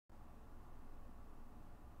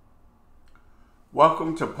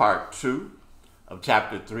Welcome to part 2 of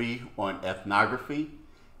chapter 3 on ethnography.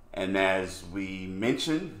 And as we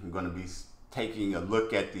mentioned, I'm going to be taking a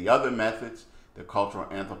look at the other methods that cultural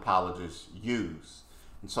anthropologists use.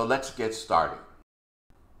 And so let's get started.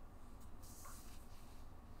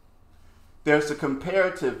 There's a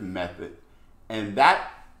comparative method, and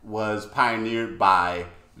that was pioneered by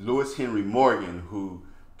Lewis Henry Morgan, who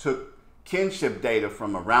took kinship data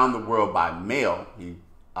from around the world by mail. He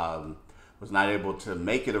was not able to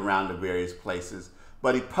make it around to various places,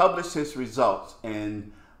 but he published his results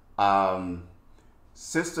in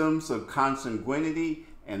Systems of Consanguinity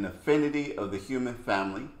and Affinity of the Human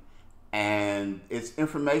Family. And it's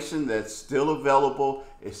information that's still available,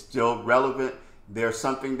 it's still relevant. There's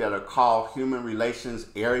something that are called human relations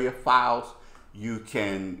area files. You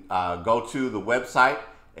can go to the website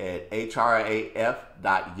at hraf.yale.edu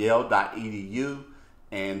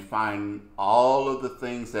and find all of the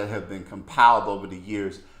things that have been compiled over the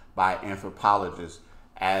years by anthropologists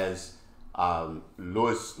as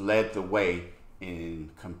Lewis led the way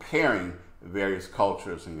in comparing various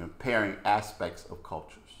cultures and comparing aspects of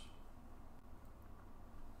cultures.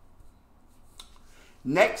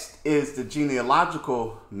 Next is the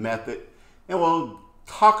genealogical method, and we'll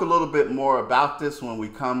talk a little bit more about this when we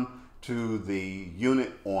come to the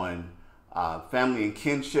unit on family and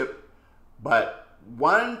kinship. But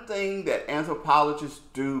one thing that anthropologists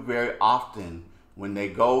do very often when they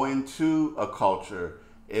go into a culture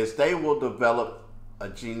is they will develop a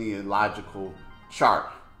genealogical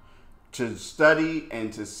chart to study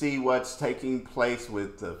and to see what's taking place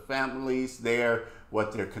with the families there,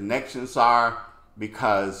 what their connections are,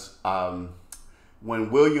 because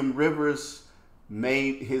when William Rivers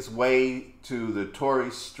made his way to the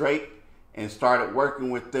Torres Strait and started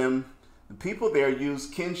working with them, the people there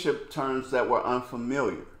used kinship terms that were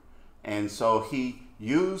unfamiliar. And so he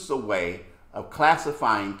used a way of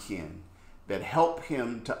classifying kin that helped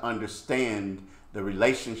him to understand the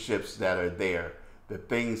relationships that are there, the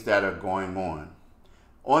things that are going on.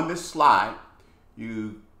 On this slide,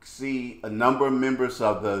 you see a number of members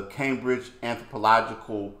of the Cambridge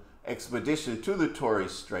Anthropological Expedition to the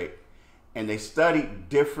Torres Strait, and they studied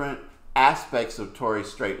different aspects of Torres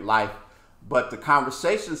Strait life, but the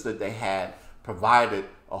conversations that they had provided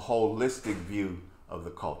a holistic view of the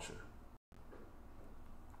culture.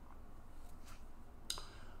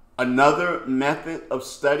 Another method of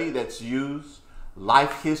study that's used,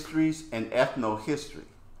 life histories and ethnohistory.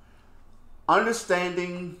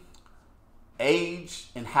 Understanding age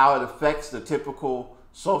and how it affects the typical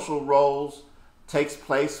social roles takes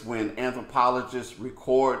place when anthropologists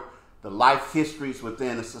record the life histories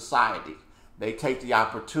within a society. They take the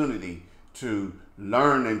opportunity to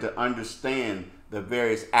learn and to understand the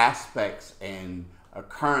various aspects and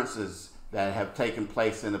occurrences that have taken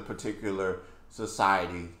place in a particular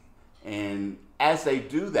society. And as they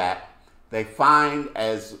do that, they find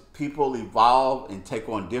as people evolve and take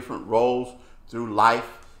on different roles through life.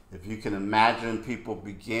 If you can imagine, people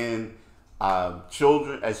begin as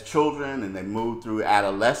children and they move through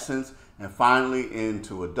adolescence and finally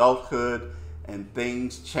into adulthood, and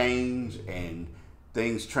things change and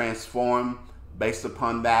things transform based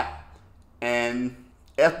upon that. And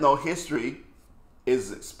ethnohistory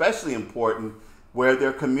is especially important where there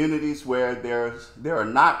are communities where there are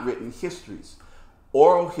not written histories.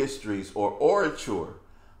 Oral histories or orature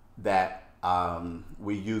that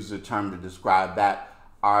we use the term to describe that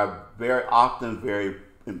are very often very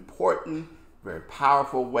important, very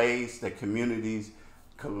powerful ways that communities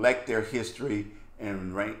collect their history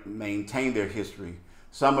and maintain their history.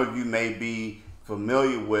 Some of you may be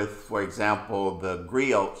familiar with, for example, the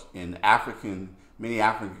griots in many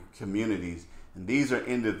African communities. And these are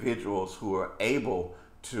individuals who are able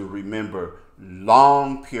to remember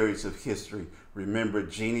long periods of history, remember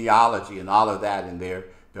genealogy and all of that, and their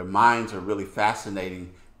minds are really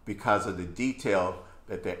fascinating because of the detail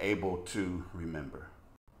that they're able to remember.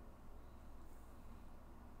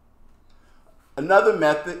 Another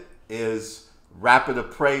method is rapid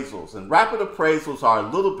appraisals. And rapid appraisals are a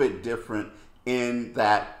little bit different in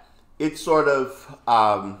that it sort of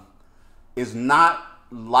is not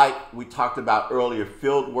like we talked about earlier,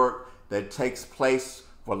 field work that takes place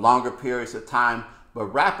for longer periods of time, but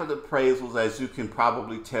rapid appraisals, as you can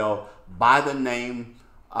probably tell by the name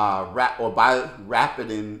or by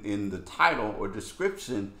rapid in the title or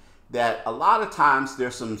description, that a lot of times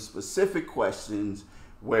there's some specific questions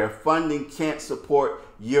where funding can't support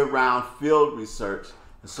year-round field research.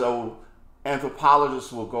 So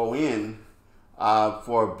anthropologists will go in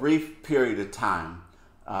for a brief period of time,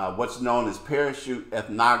 what's known as parachute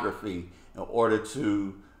ethnography, in order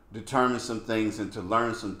to determine some things and to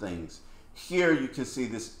learn some things. Here you can see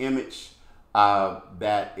this image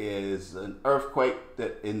that is an earthquake,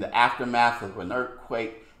 that in the aftermath of an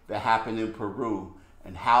earthquake that happened in Peru,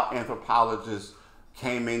 and how anthropologists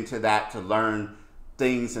came into that to learn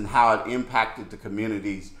things and how it impacted the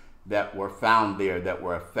communities that were found there that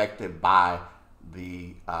were affected by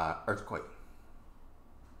the earthquake.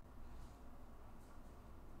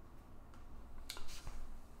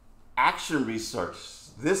 Action research.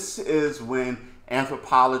 This is when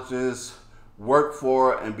anthropologists work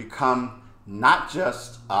for and become not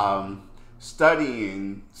just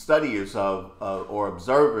studiers of or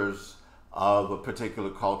observers of a particular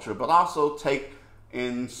culture, but also take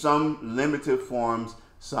in some limited forms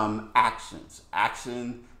some actions.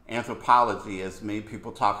 Action anthropology, as many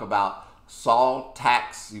people talk about. Saul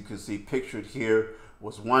Tax, you can see pictured here,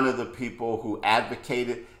 was one of the people who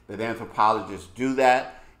advocated that anthropologists do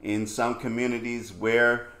that in some communities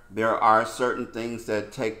where there are certain things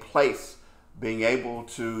that take place. Being able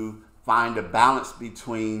to find a balance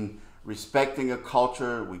between respecting a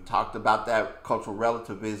culture, we talked about that, cultural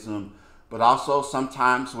relativism, but also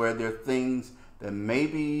sometimes where there are things that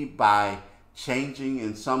maybe by changing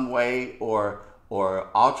in some way or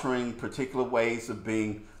altering particular ways of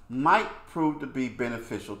being might prove to be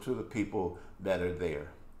beneficial to the people that are there.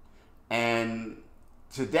 And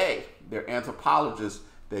today, there are anthropologists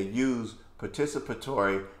that use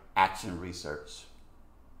participatory action research.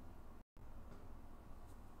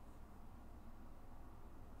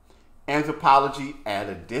 Anthropology at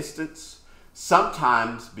a distance.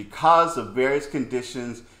 Sometimes, because of various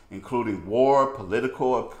conditions, including war,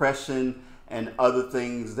 political oppression, and other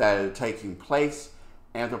things that are taking place,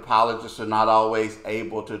 anthropologists are not always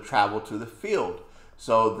able to travel to the field.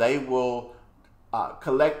 So they will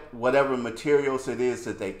collect whatever materials it is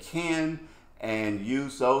that they can and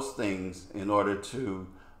use those things in order to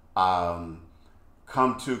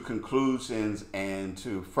come to conclusions and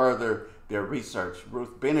to further their research.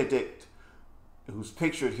 Ruth Benedict, who's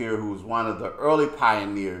pictured here, who was one of the early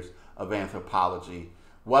pioneers of anthropology,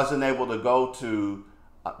 wasn't able to go to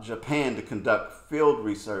Japan to conduct field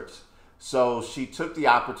research. So she took the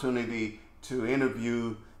opportunity to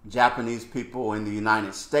interview Japanese people in the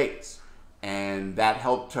United States, and that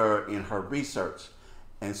helped her in her research.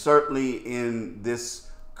 And certainly in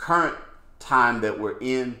this current time that we're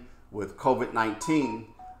in with COVID-19,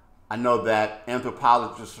 I know that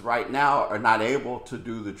anthropologists right now are not able to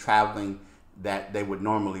do the traveling that they would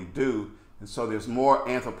normally do. And so there's more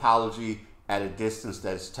anthropology at a distance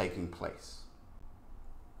that is taking place.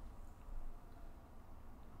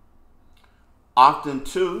 Often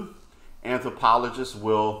too, anthropologists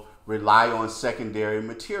will rely on secondary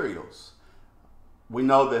materials. We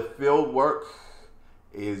know that field work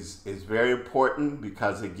is very important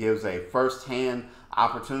because it gives a first-hand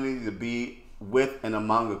opportunity to be with and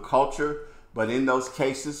among a culture. But in those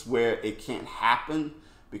cases where it can't happen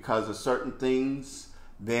because of certain things,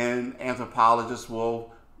 then anthropologists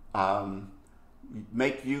will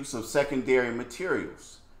make use of secondary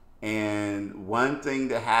materials. And one thing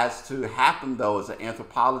that has to happen, though, is that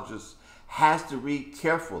anthropologist has to read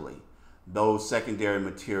carefully those secondary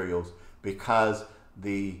materials, because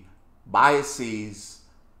the biases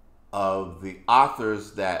of the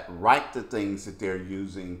authors that write the things that they're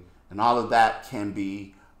using and all of that can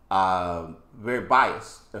be very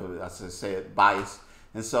biased, as I said, biased.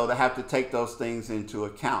 And so they have to take those things into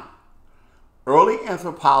account. Early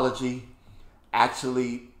anthropology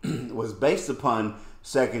actually was based upon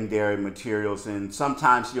secondary materials, and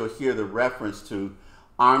sometimes you'll hear the reference to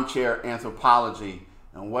armchair anthropology.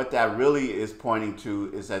 And what that really is pointing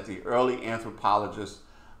to is that the early anthropologists,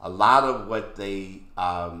 a lot of what they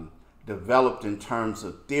developed in terms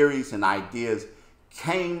of theories and ideas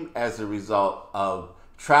came as a result of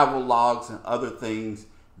travel logs and other things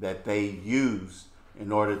that they used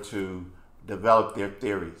in order to develop their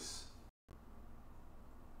theories.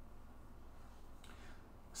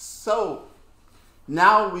 So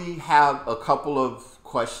now we have a couple of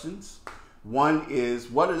questions. One is,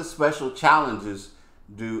 what are the special challenges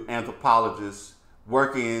do anthropologists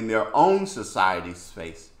working in their own societies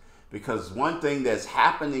face? Because one thing that's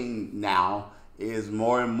happening now is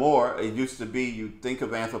more and more, it used to be you think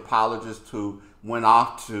of anthropologists who went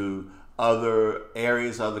off to other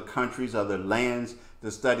areas, other countries, other lands to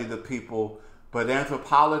study the people, but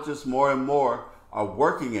anthropologists more and more are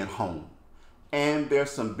working at home. And there's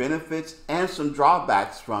some benefits and some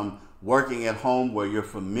drawbacks from working at home where you're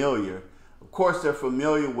familiar. Of course, they're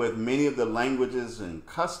familiar with many of the languages and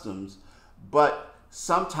customs, but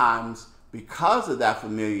sometimes because of that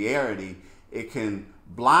familiarity, it can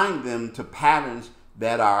blind them to patterns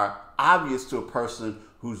that are obvious to a person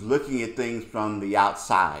who's looking at things from the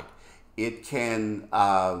outside. It can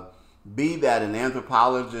be that an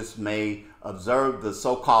anthropologist may observe the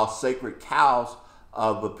so-called sacred cows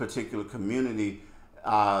of a particular community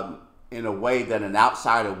in a way that an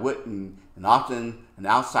outsider wouldn't, and often an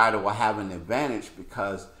outsider will have an advantage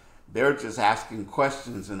because they're just asking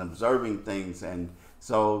questions and observing things. And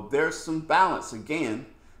so there's some balance, again,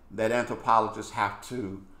 that anthropologists have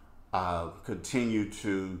to continue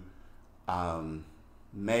to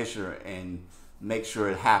measure and make sure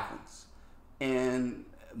it happens. And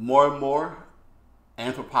more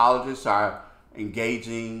anthropologists are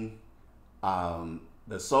engaging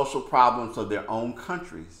the social problems of their own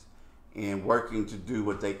countries and working to do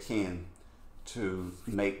what they can to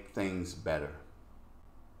make things better.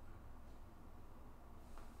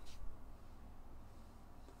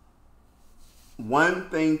 One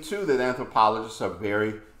thing, too, that anthropologists are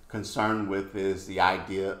very concerned with is the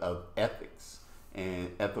idea of ethics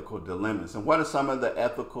and ethical dilemmas. And what are some of the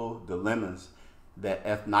ethical dilemmas that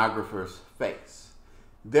ethnographers face?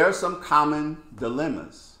 There are some common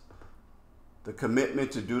dilemmas. The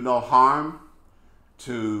commitment to do no harm,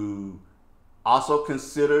 to also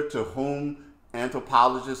consider to whom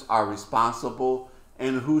anthropologists are responsible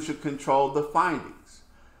and who should control the findings.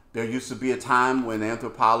 There used to be a time when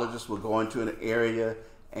anthropologists would go into an area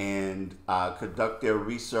and conduct their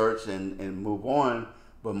research and move on,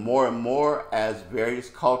 but more and more as various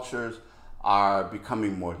cultures are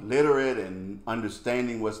becoming more literate and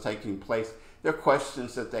understanding what's taking place, there are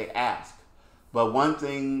questions that they ask. But one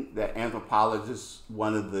thing that anthropologists,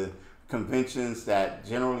 one of the conventions that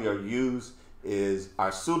generally are used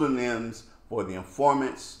are pseudonyms for the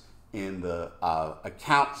informants in the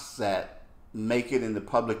accounts that make it in the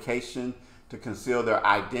publication to conceal their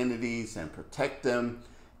identities and protect them.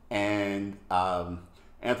 And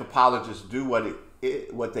anthropologists do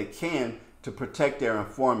what they can to protect their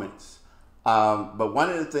informants. But one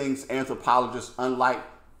of the things anthropologists, unlike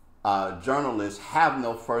journalists, have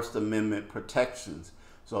no First Amendment protections.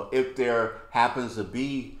 So if there happens to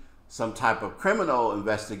be some type of criminal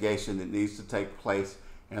investigation that needs to take place,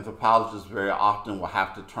 anthropologists very often will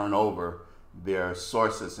have to turn over their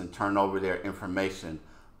sources and turn over their information,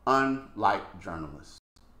 unlike journalists.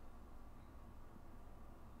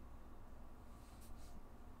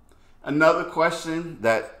 Another question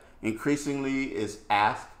that increasingly is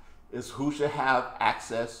asked is who should have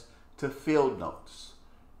access to field notes.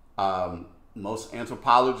 Most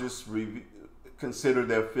anthropologists consider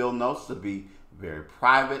their field notes to be very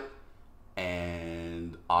private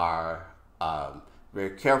and are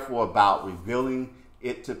very careful about revealing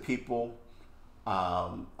it to people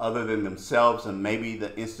other than themselves and maybe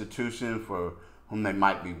the institution for whom they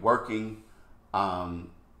might be working.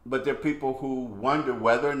 But there are people who wonder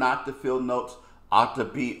whether or not the field notes ought to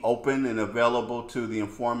be open and available to the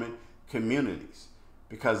informant communities,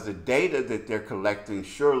 because the data that they're collecting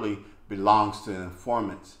surely belongs to the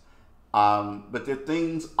informants. But there are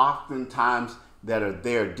things oftentimes that are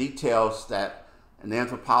there, details that an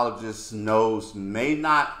anthropologist knows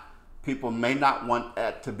people may not want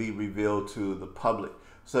that to be revealed to the public.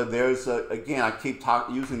 So there's again, I keep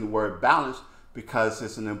using the word balance because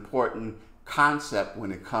it's an important concept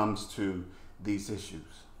when it comes to these issues.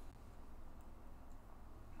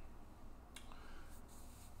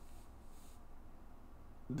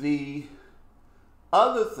 The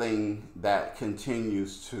other thing that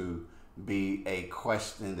continues to be a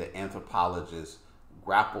question that anthropologists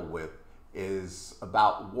grapple with is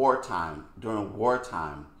about wartime. During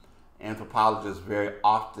wartime, anthropologists very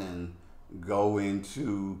often go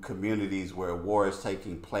into communities where war is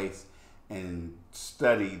taking place and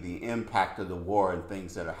study the impact of the war and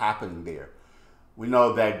things that are happening there. We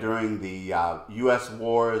know that during the U.S.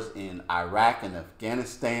 wars in Iraq and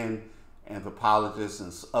Afghanistan, anthropologists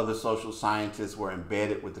and other social scientists were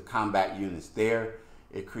embedded with the combat units there.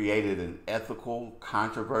 It created an ethical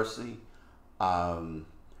controversy.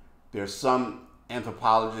 There's some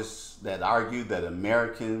anthropologists that argue that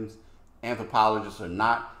Americans, anthropologists or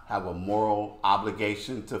not, have a moral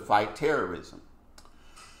obligation to fight terrorism.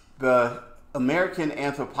 The American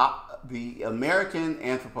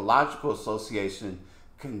Anthropological Association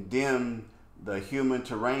condemned the Human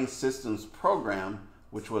Terrain Systems program,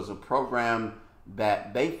 which was a program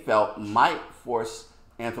that they felt might force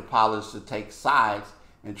anthropologists to take sides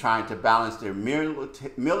in trying to balance their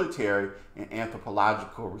military and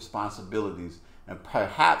anthropological responsibilities, and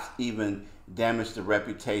perhaps even damage the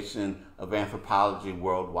reputation of anthropology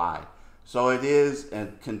worldwide. So it is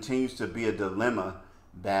and continues to be a dilemma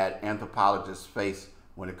that anthropologists face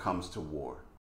when it comes to war.